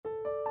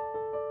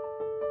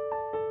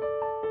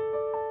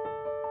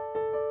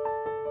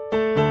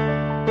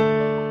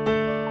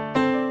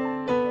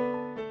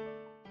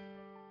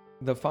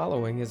The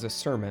following is a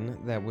sermon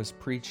that was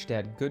preached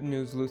at Good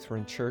News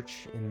Lutheran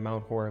Church in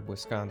Mount Horeb,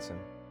 Wisconsin.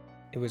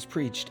 It was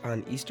preached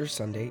on Easter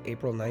Sunday,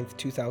 April 9th,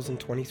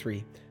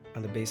 2023,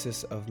 on the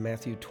basis of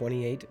Matthew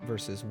 28,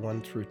 verses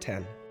 1 through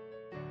 10.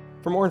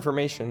 For more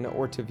information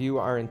or to view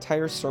our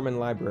entire sermon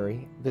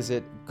library,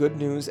 visit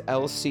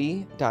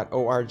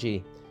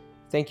goodnewslc.org.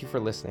 Thank you for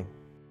listening.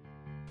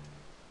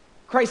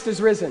 Christ is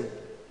risen.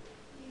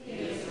 He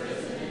is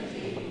risen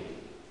indeed.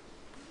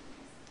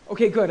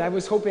 Okay, good. I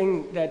was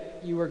hoping that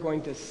you were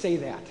going to say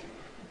that.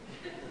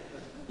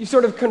 You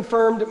sort of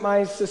confirmed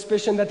my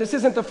suspicion that this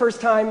isn't the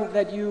first time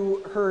that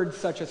you heard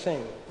such a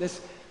thing.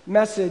 This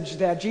message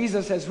that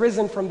Jesus has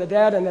risen from the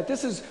dead and that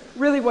this is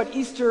really what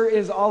Easter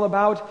is all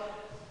about.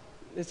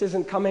 This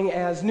isn't coming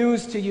as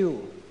news to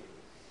you.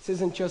 This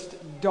isn't just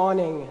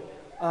dawning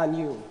on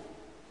you.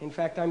 In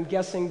fact, I'm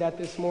guessing that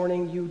this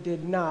morning you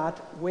did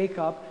not wake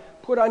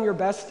up, put on your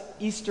best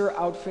Easter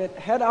outfit,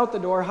 head out the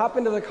door, hop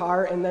into the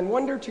car, and then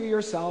wonder to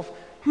yourself,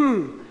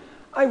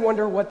 I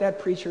wonder what that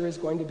preacher is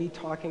going to be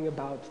talking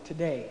about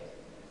today.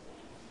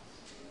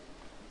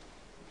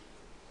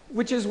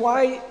 Which is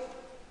why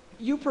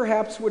you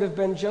perhaps would have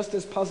been just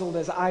as puzzled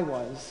as I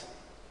was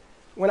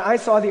when I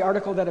saw the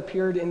article that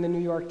appeared in the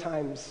New York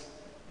Times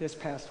this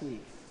past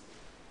week.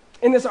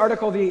 In this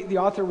article, the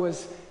author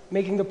was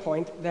making the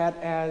point that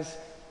as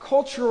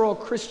cultural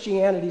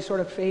Christianity sort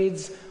of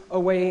fades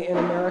away in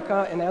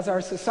America, and as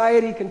our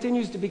society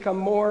continues to become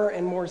more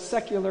and more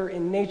secular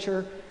in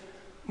nature,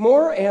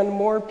 more and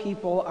more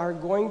people are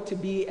going to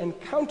be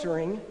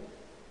encountering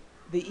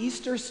the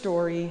Easter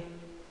story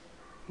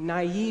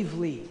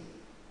naively,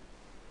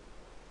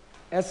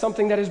 as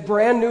something that is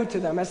brand new to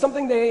them, as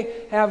something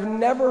they have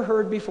never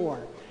heard before.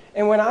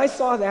 And when I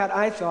saw that,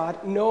 I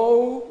thought,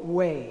 no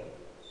way.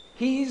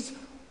 He's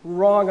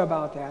wrong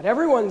about that.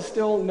 Everyone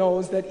still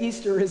knows that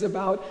Easter is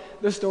about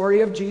the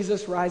story of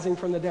Jesus rising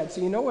from the dead. So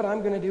you know what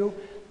I'm going to do?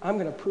 I'm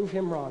going to prove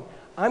him wrong.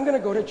 I'm going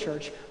to go to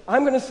church.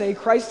 I'm going to say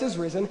Christ is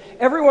risen.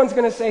 Everyone's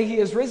going to say he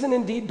is risen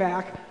indeed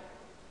back.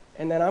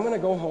 And then I'm going to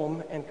go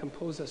home and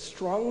compose a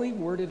strongly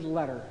worded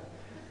letter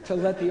to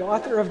let the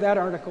author of that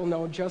article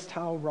know just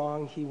how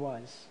wrong he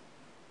was.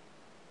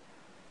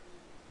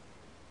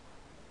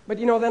 But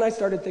then I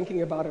started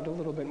thinking about it a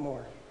little bit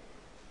more.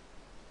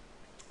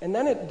 And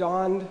then it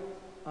dawned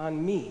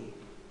on me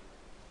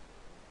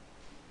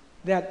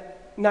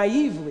that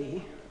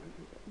naively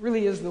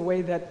really is the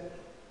way that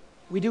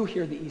we do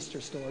hear the Easter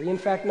story. In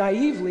fact,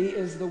 naively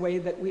is the way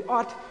that we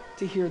ought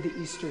to hear the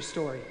Easter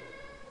story.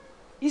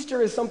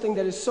 Easter is something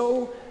that is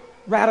so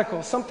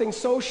radical, something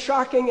so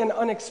shocking and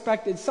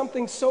unexpected,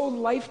 something so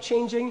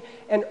life-changing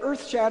and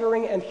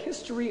earth-shattering and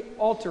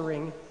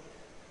history-altering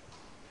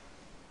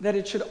that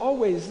it should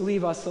always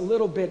leave us a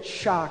little bit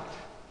shocked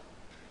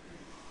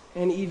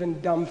and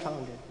even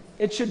dumbfounded.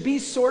 It should be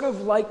sort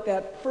of like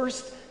that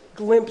first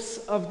glimpse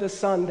of the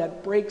sun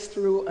that breaks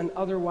through an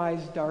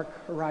otherwise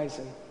dark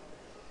horizon.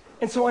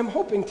 And so I'm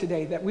hoping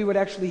today that we would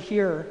actually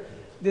hear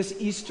this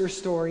Easter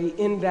story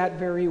in that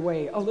very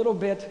way, a little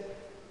bit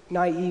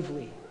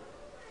naively.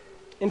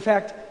 In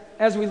fact,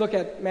 as we look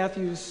at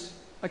Matthew's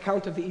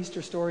account of the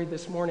Easter story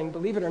this morning,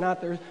 believe it or not,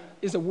 there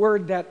is a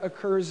word that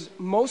occurs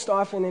most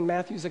often in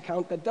Matthew's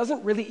account that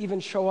doesn't really even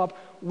show up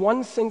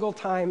one single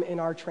time in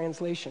our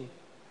translation.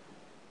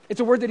 It's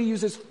a word that he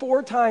uses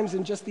 4 times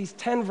in just these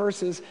 10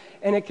 verses,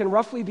 and it can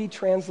roughly be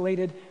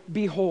translated,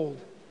 behold.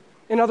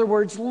 In other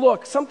words,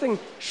 look, something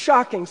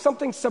shocking,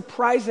 something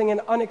surprising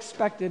and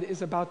unexpected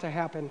is about to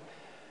happen.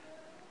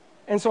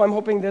 And so I'm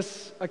hoping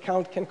this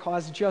account can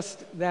cause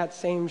just that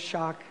same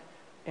shock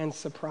and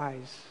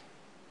surprise.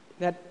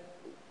 That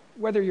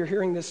whether you're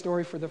hearing this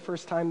story for the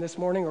first time this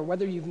morning or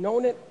whether you've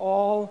known it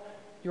all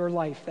your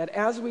life, that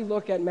as we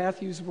look at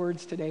Matthew's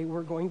words today,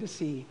 we're going to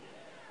see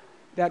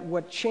that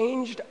what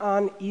changed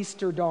on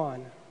Easter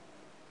dawn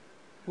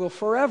will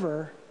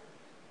forever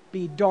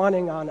be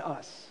dawning on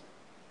us.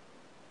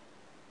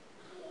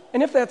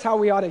 And if that's how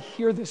we ought to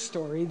hear this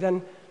story,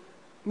 then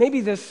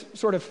maybe this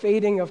sort of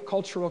fading of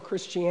cultural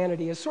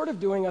Christianity is sort of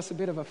doing us a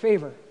bit of a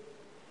favor.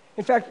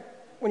 In fact,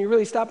 when you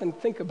really stop and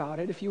think about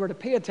it, if you were to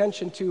pay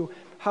attention to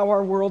how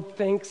our world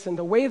thinks and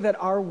the way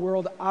that our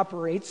world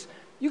operates,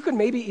 you could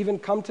maybe even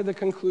come to the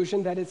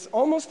conclusion that it's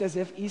almost as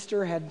if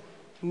Easter had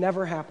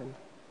never happened.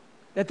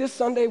 That this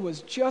Sunday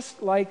was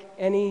just like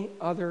any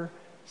other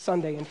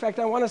Sunday. In fact,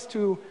 I want us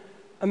to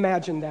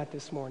imagine that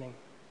this morning.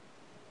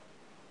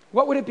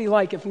 What would it be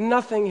like if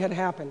nothing had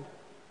happened?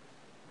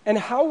 And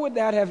how would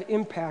that have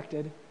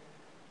impacted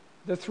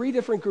the 3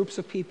 different groups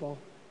of people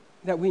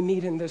that we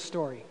meet in this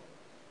story?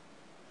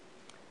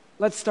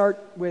 Let's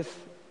start with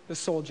the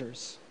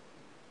soldiers,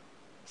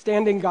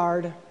 standing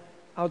guard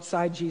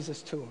outside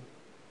Jesus' tomb.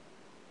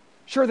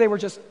 Sure, they were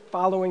just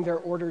following their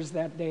orders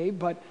that day,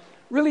 but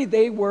really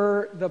they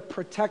were the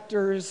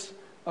protectors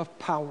of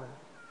power.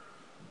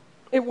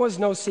 It was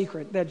no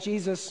secret that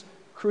Jesus'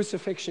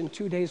 crucifixion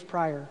 2 days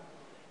prior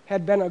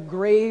had been a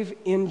grave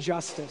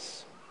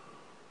injustice.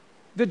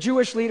 The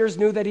Jewish leaders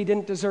knew that he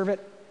didn't deserve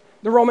it.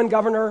 The Roman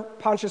governor,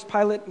 Pontius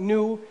Pilate,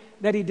 knew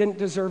that he didn't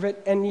deserve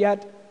it, and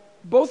yet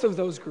both of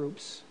those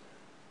groups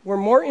were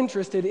more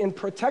interested in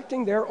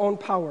protecting their own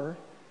power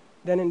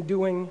than in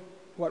doing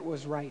what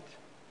was right.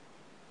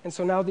 And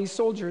so now these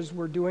soldiers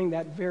were doing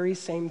that very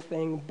same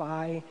thing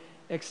by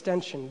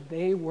extension.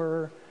 They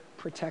were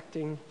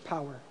protecting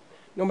power.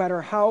 No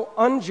matter how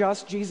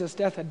unjust Jesus'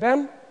 death had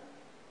been,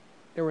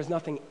 there was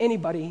nothing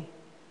anybody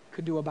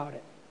could do about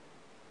it.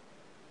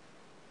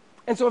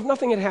 And so if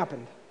nothing had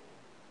happened,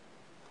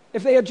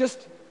 if they had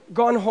just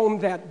gone home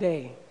that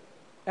day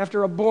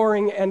after a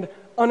boring and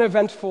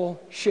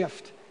uneventful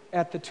shift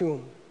at the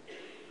tomb,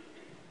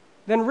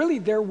 then really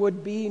there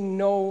would be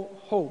no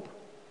hope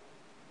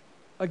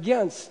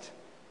against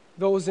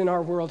those in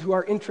our world who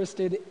are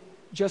interested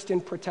just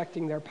in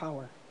protecting their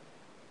power.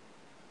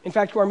 In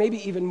fact, who are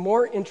maybe even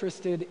more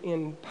interested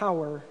in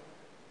power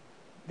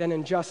than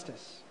in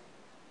justice.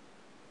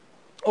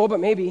 Oh, but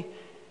maybe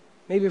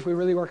if we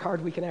really work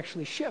hard, we can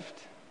actually shift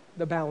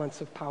the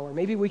balance of power.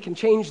 Maybe we can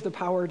change the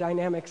power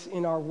dynamics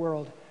in our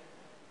world.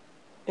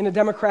 In a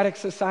democratic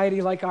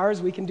society like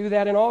ours, we can do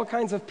that in all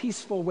kinds of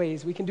peaceful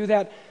ways. We can do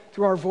that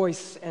through our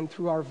voice and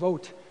through our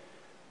vote.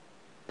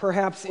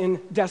 Perhaps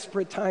in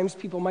desperate times,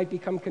 people might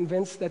become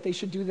convinced that they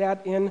should do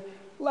that in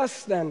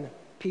less than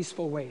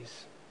peaceful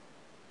ways.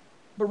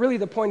 But really,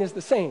 the point is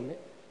the same.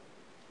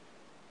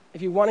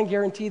 If you want to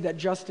guarantee that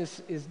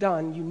justice is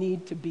done, you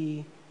need to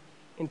be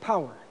in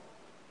power.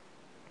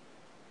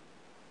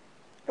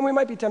 And we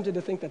might be tempted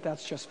to think that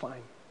that's just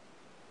fine.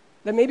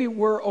 That maybe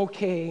we're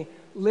okay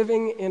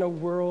living in a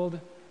world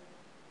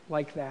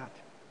like that.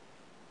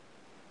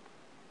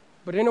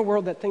 But in a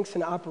world that thinks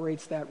and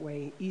operates that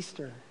way,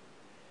 Easter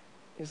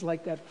is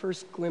like that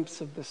first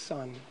glimpse of the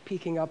sun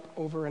peeking up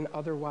over an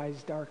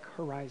otherwise dark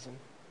horizon.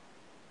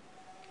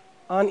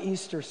 On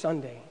Easter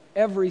Sunday,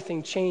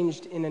 everything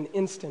changed in an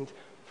instant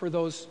for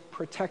those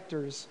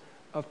protectors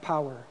of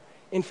power.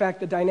 In fact,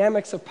 the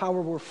dynamics of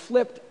power were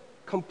flipped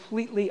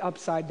completely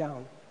upside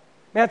down.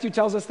 Matthew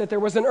tells us that there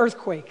was an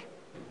earthquake,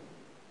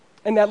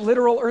 and that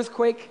literal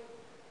earthquake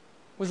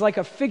was like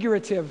a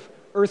figurative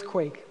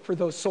earthquake for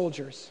those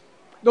soldiers.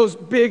 Those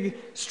big,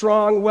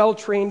 strong,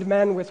 well-trained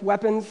men with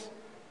weapons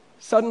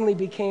suddenly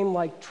became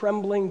like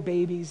trembling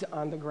babies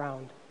on the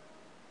ground.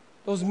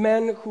 Those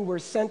men who were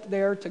sent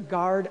there to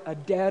guard a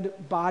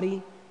dead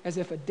body, as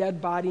if a dead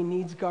body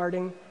needs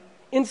guarding,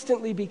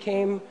 instantly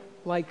became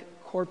like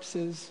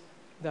corpses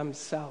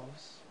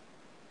themselves.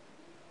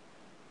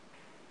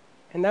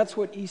 And that's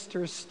what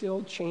Easter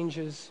still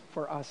changes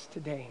for us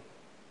today.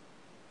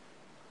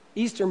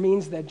 Easter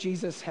means that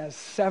Jesus has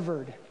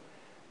severed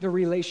the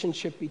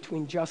relationship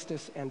between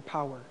justice and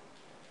power.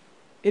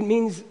 It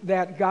means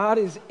that God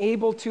is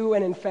able to,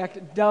 and in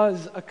fact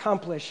does,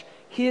 accomplish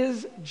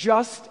his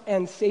just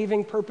and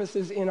saving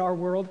purposes in our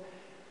world,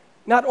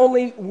 not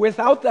only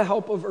without the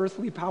help of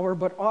earthly power,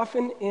 but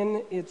often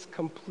in its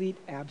complete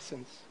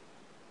absence.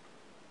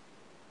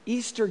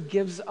 Easter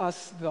gives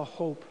us the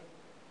hope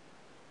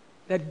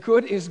that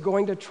good is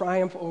going to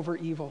triumph over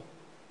evil,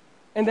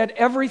 and that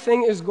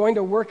everything is going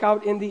to work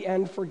out in the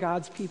end for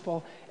God's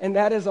people. And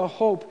that is a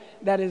hope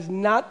that is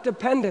not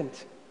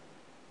dependent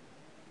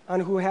on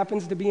who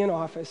happens to be in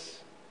office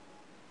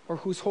or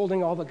who's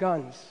holding all the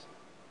guns.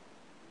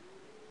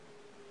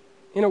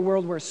 In a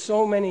world where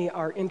so many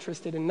are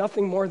interested in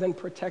nothing more than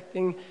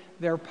protecting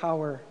their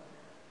power,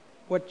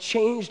 what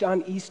changed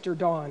on Easter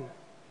dawn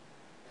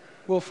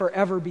will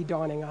forever be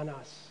dawning on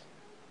us.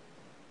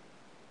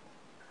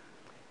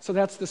 So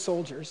that's the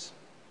soldiers.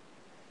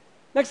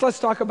 Next, let's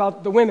talk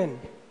about the women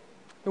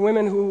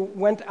who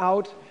went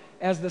out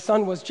as the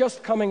sun was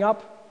just coming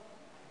up.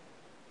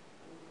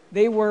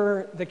 They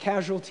were the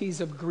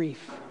casualties of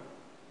grief.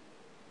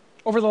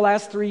 Over the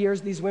last 3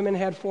 years, these women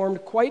had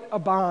formed quite a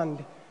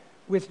bond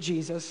with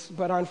Jesus,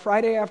 but on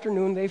Friday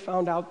afternoon, they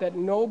found out that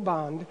no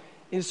bond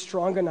is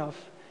strong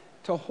enough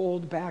to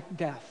hold back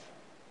death.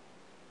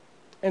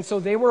 And so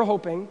they were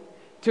hoping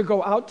to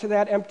go out to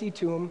that empty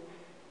tomb,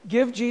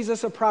 give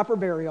Jesus a proper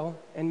burial,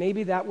 and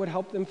maybe that would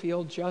help them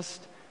feel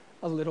just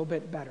a little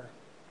bit better.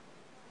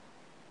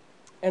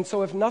 And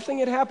so if nothing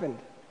had happened,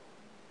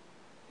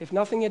 if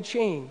nothing had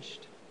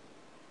changed,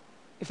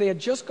 if they had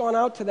just gone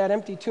out to that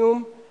empty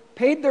tomb,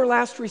 paid their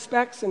last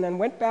respects, and then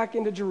went back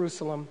into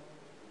Jerusalem,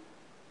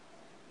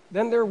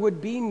 then there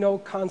would be no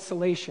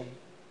consolation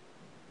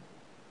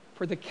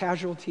for the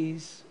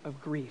casualties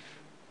of grief.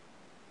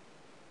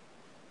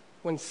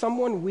 When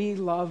someone we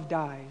love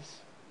dies,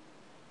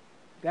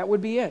 that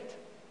would be it.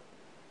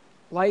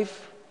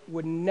 Life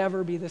would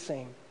never be the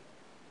same.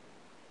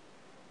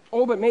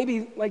 Oh, but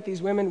maybe, like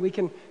these women, we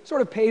can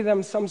sort of pay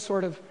them some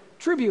sort of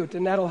tribute,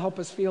 and that'll help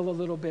us feel a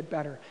little bit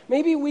better.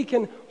 Maybe we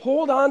can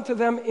hold on to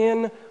them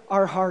in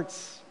our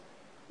hearts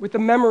with the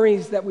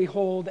memories that we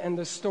hold and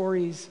the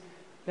stories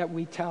that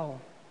we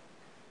tell.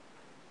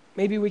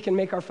 Maybe we can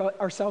make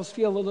ourselves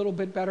feel a little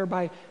bit better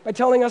by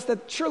telling us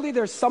that surely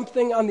there's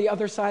something on the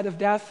other side of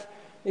death.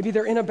 Maybe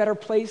they're in a better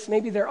place.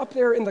 Maybe they're up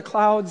there in the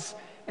clouds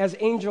as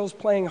angels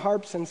playing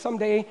harps, and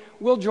someday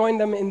we'll join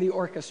them in the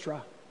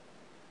orchestra.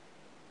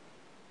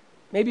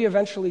 Maybe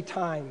eventually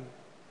time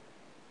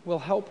will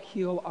help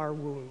heal our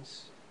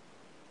wounds.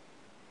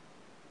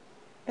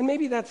 And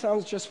maybe that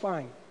sounds just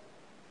fine.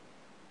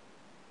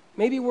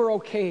 Maybe we're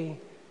okay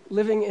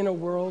living in a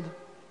world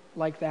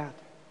like that.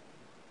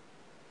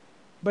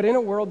 But in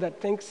a world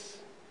that thinks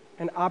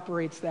and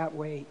operates that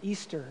way,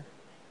 Easter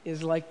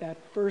is like that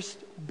first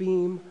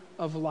beam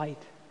of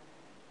light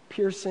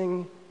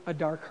piercing a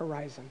dark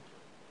horizon.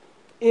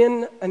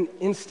 In an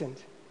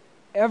instant,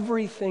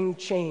 everything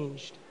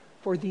changed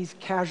for these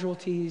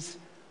casualties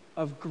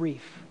of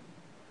grief.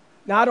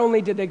 Not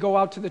only did they go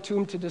out to the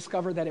tomb to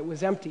discover that it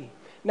was empty,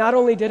 not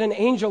only did an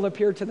angel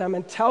appear to them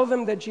and tell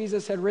them that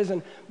Jesus had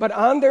risen, but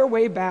on their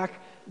way back,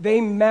 they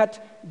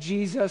met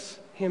Jesus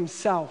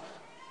himself.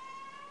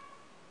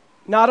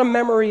 Not a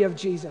memory of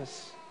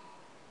Jesus,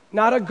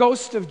 not a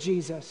ghost of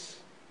Jesus,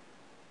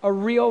 a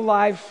real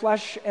live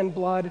flesh and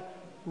blood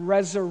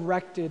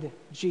resurrected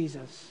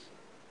Jesus.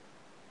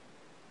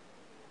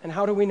 And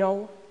how do we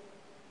know?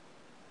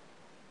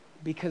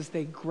 Because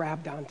they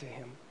grabbed onto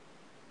him.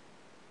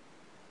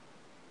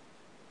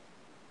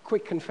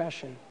 Quick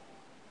confession.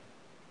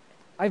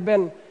 I've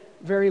been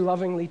very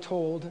lovingly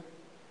told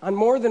on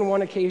more than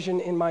one occasion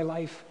in my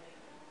life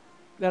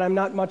that I'm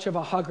not much of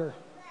a hugger.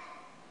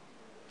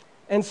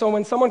 And so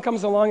when someone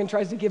comes along and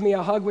tries to give me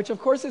a hug, which of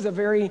course is a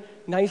very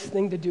nice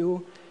thing to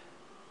do,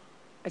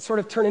 I sort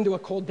of turn into a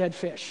cold dead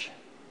fish.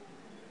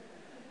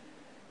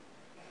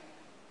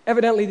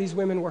 Evidently, these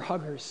women were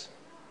huggers.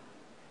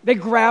 They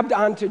grabbed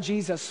onto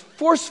Jesus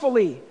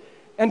forcefully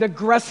and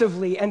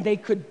aggressively, and they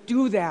could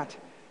do that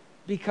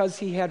because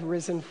he had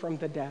risen from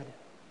the dead.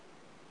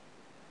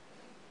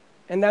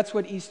 And that's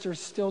what Easter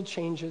still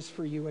changes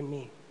for you and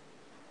me.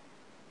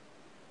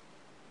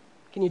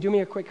 Can you do me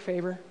a quick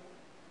favor?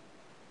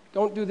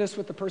 Don't do this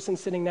with the person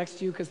sitting next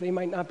to you because they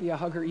might not be a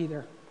hugger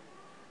either.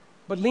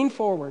 But lean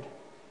forward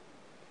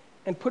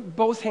and put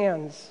both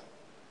hands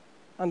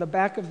on the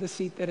back of the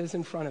seat that is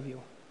in front of you.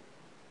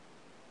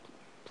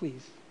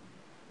 Please.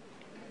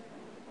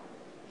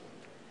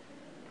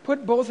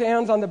 Put both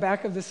hands on the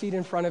back of the seat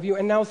in front of you,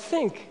 and now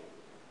think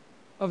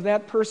of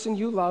that person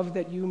you love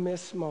that you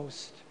miss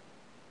most.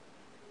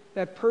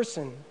 That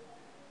person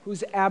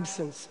whose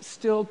absence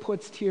still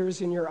puts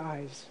tears in your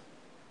eyes.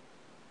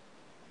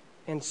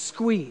 And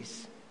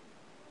squeeze.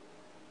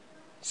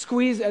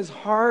 Squeeze as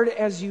hard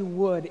as you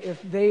would if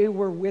they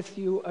were with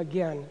you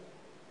again.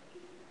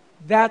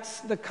 That's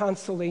the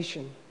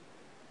consolation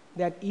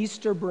that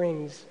Easter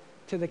brings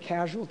to the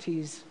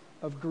casualties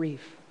of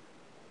grief.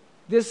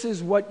 This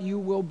is what you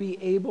will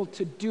be able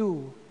to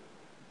do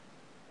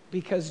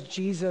because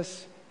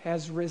Jesus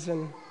has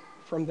risen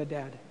from the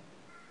dead.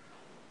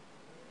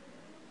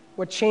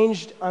 What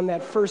changed on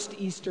that first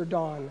Easter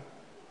dawn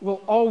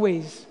will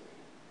always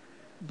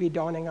be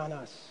dawning on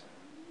us.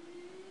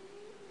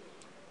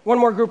 One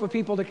more group of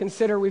people to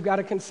consider. We've got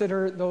to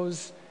consider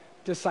those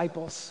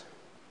disciples.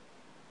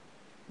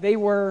 They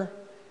were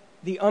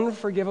the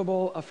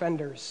unforgivable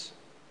offenders.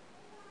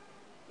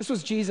 This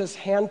was Jesus'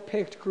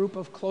 hand-picked group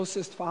of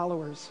closest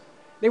followers.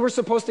 They were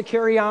supposed to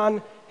carry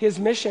on his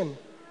mission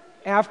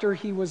after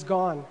he was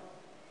gone.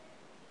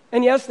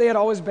 And yes, they had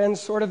always been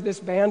sort of this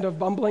band of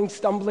bumbling,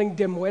 stumbling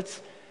dimwits,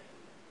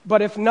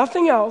 but if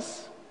nothing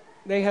else,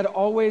 they had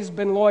always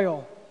been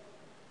loyal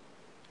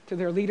to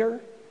their leader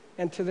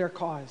and to their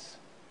cause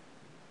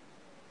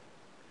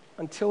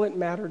until it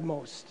mattered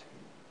most.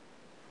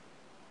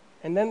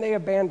 And then they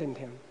abandoned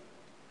him.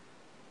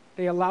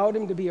 They allowed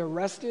him to be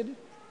arrested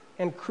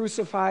and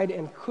crucified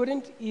and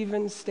couldn't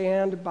even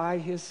stand by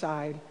his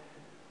side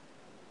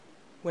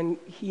when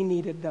he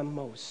needed them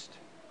most.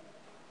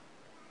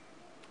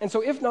 And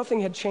so if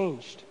nothing had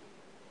changed,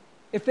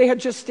 if they had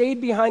just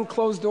stayed behind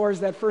closed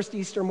doors that first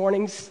Easter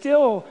morning,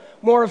 still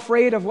more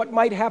afraid of what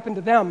might happen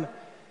to them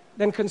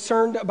than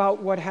concerned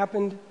about what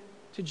happened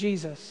to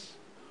Jesus,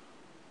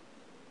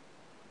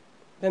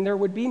 then there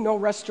would be no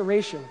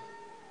restoration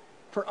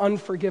for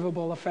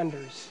unforgivable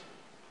offenders.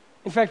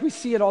 In fact, we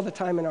see it all the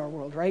time in our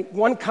world, right?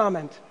 One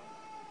comment,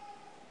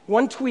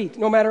 one tweet,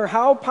 no matter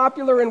how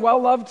popular and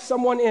well-loved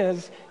someone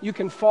is, you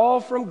can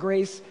fall from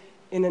grace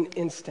in an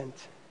instant.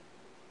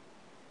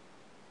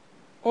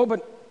 Oh,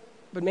 but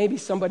maybe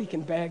somebody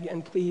can beg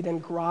and plead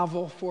and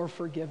grovel for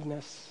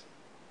forgiveness.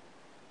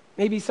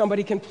 Maybe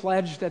somebody can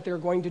pledge that they're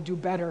going to do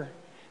better.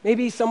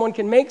 Maybe someone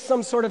can make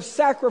some sort of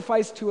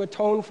sacrifice to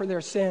atone for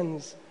their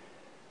sins.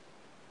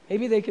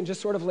 Maybe they can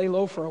just sort of lay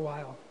low for a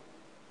while.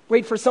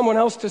 Wait for someone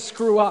else to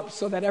screw up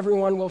so that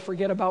everyone will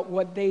forget about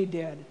what they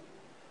did.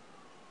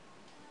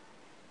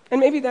 And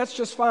maybe that's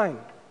just fine.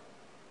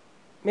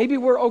 Maybe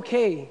we're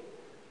okay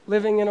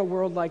living in a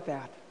world like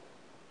that.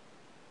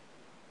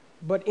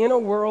 But in a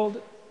world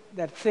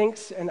that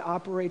thinks and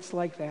operates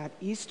like that,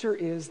 Easter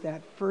is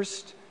that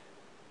first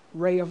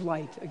ray of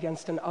light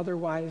against an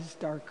otherwise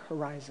dark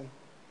horizon.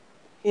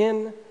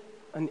 In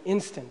an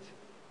instant,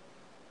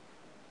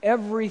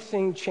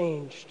 everything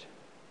changed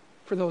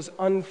for those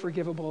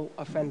unforgivable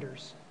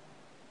offenders.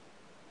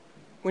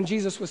 When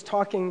Jesus was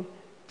talking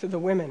to the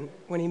women,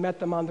 when he met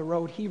them on the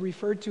road, he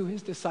referred to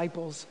his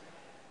disciples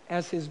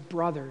as his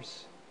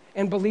brothers.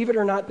 And believe it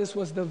or not, this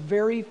was the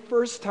very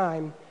first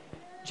time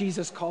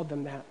Jesus called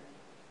them that.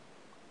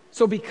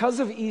 So because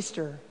of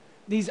Easter,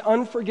 these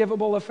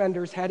unforgivable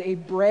offenders had a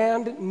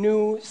brand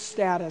new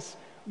status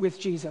with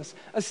Jesus,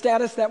 a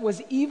status that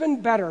was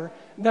even better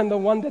than the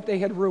one that they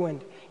had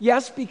ruined.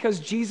 Yes, because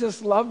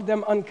Jesus loved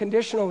them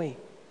unconditionally,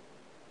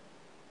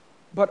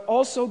 but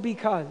also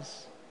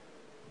because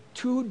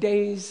 2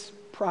 days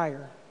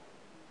prior,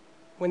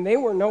 when they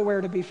were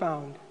nowhere to be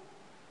found,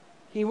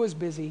 he was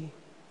busy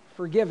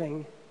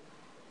forgiving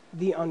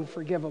the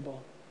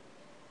unforgivable.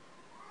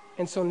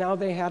 And so now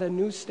they had a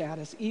new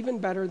status, even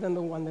better than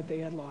the one that they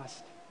had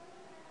lost.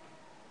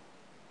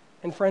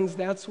 And friends,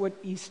 that's what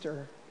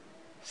Easter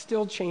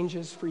still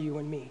changes for you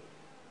and me.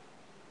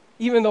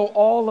 Even though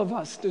all of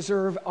us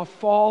deserve a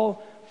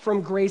fall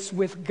from grace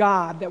with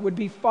God that would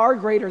be far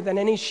greater than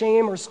any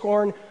shame or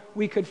scorn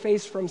we could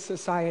face from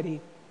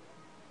society,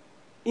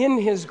 in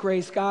His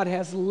grace, God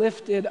has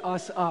lifted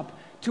us up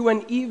to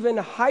an even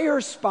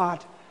higher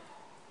spot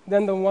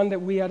than the one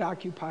that we had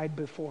occupied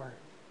before.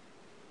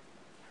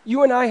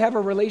 You and I have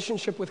a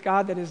relationship with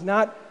God that is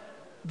not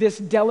this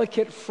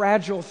delicate,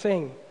 fragile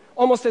thing,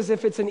 almost as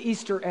if it's an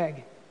Easter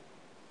egg.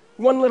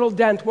 One little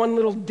dent, one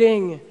little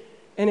ding,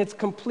 and it's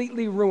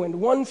completely ruined.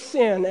 One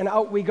sin, and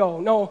out we go.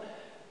 No,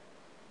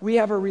 we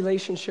have a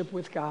relationship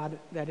with God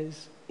that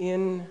is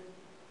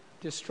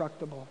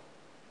indestructible.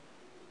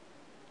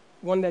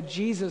 One that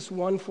Jesus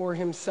won for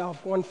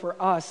Himself, won for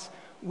us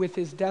with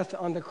His death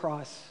on the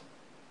cross,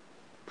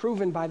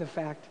 proven by the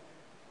fact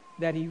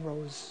that He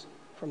rose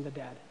from the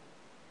dead.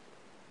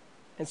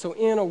 And so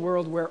in a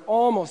world where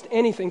almost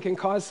anything can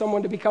cause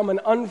someone to become an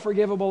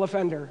unforgivable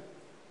offender,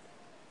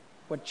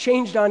 what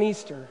changed on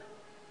Easter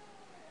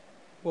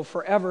will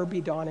forever be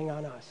dawning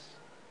on us.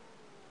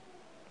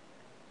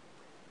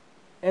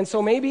 And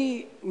so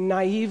maybe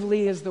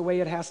naively is the way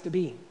it has to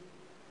be.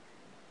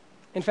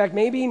 In fact,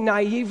 maybe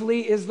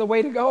naively is the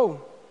way to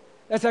go.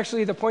 That's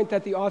actually the point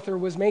that the author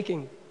was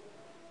making.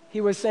 He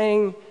was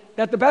saying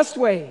that the best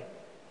way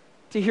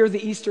to hear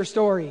the Easter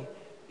story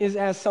is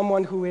as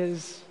someone who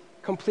is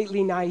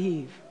completely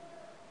naive.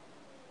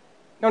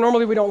 Now,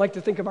 normally we don't like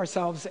to think of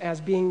ourselves as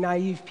being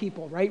naive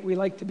people, right? We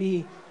like to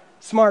be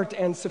smart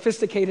and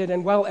sophisticated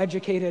and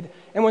well-educated.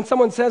 And when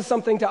someone says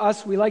something to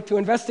us, we like to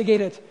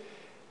investigate it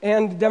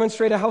and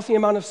demonstrate a healthy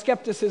amount of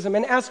skepticism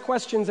and ask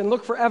questions and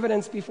look for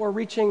evidence before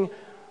reaching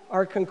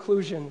our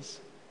conclusions.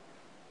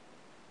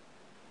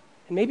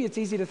 And maybe it's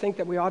easy to think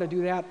that we ought to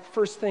do that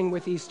first thing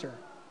with Easter.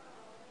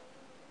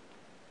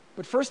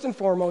 But first and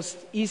foremost,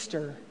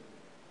 Easter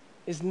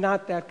is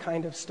not that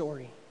kind of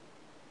story.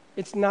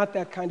 It's not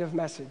that kind of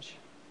message.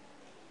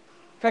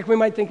 In fact, we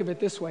might think of it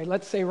this way.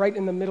 Let's say right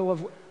in the middle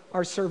of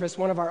our service,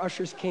 one of our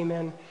ushers came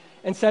in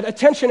and said,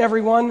 "Attention,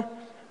 everyone,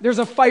 there's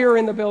a fire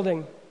in the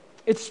building.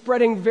 It's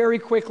spreading very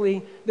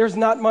quickly. There's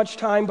not much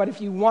time, but if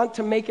you want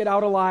to make it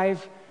out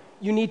alive,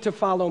 you need to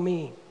follow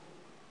me."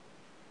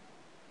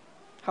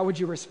 How would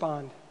you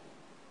respond?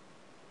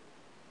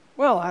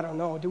 Well, I don't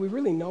know. Do we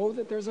really know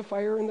that there's a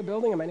fire in the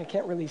building? I mean, I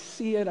can't really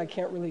see it. I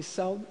can't really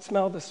smell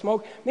the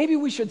smoke. Maybe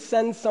we should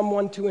send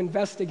someone to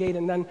investigate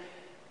and then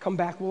come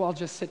back. We'll all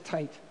just sit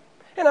tight.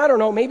 And I don't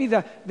know, maybe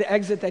the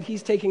exit that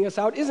he's taking us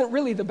out isn't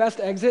really the best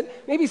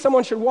exit. Maybe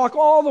someone should walk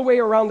all the way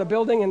around the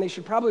building and they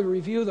should probably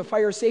review the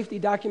fire safety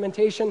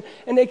documentation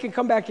and they can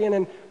come back in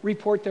and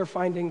report their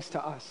findings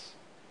to us.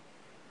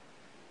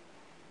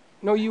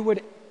 No, you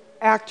would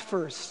act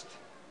first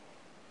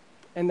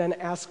and then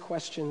ask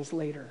questions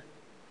later.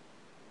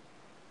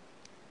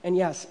 And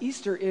yes,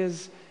 Easter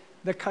is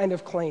the kind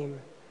of claim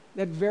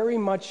that very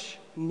much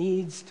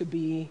needs to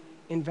be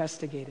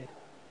investigated.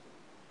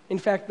 In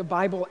fact, the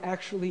Bible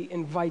actually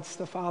invites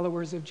the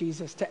followers of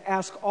Jesus to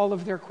ask all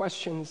of their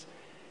questions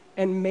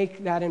and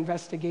make that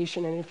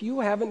investigation. And if you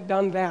haven't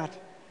done that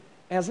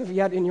as of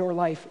yet in your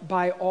life,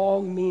 by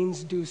all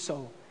means do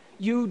so.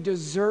 You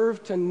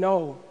deserve to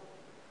know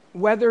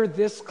whether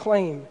this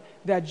claim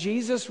that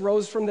Jesus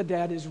rose from the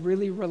dead is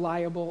really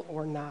reliable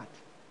or not.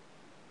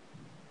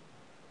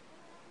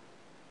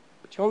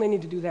 But you only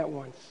need to do that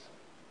once.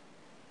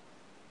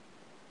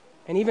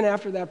 And even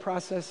after that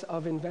process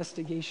of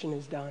investigation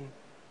is done,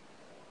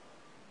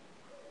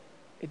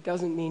 it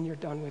doesn't mean you're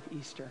done with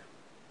Easter.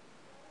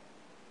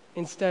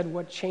 Instead,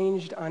 what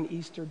changed on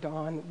Easter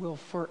dawn will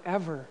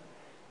forever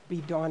be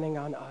dawning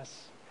on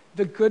us.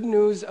 The good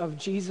news of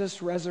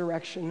Jesus'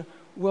 resurrection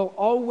will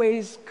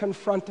always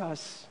confront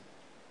us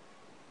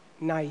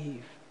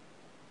naive,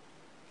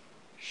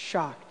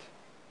 shocked,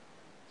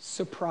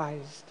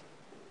 surprised,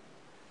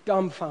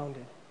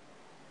 dumbfounded.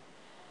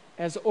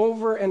 As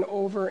over and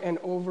over and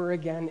over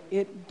again,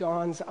 it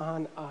dawns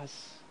on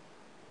us.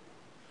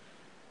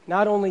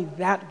 Not only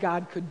that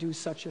God could do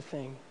such a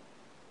thing,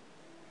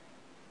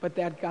 but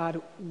that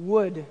God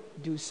would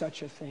do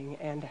such a thing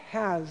and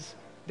has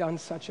done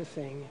such a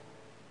thing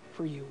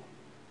for you.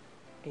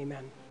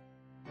 Amen.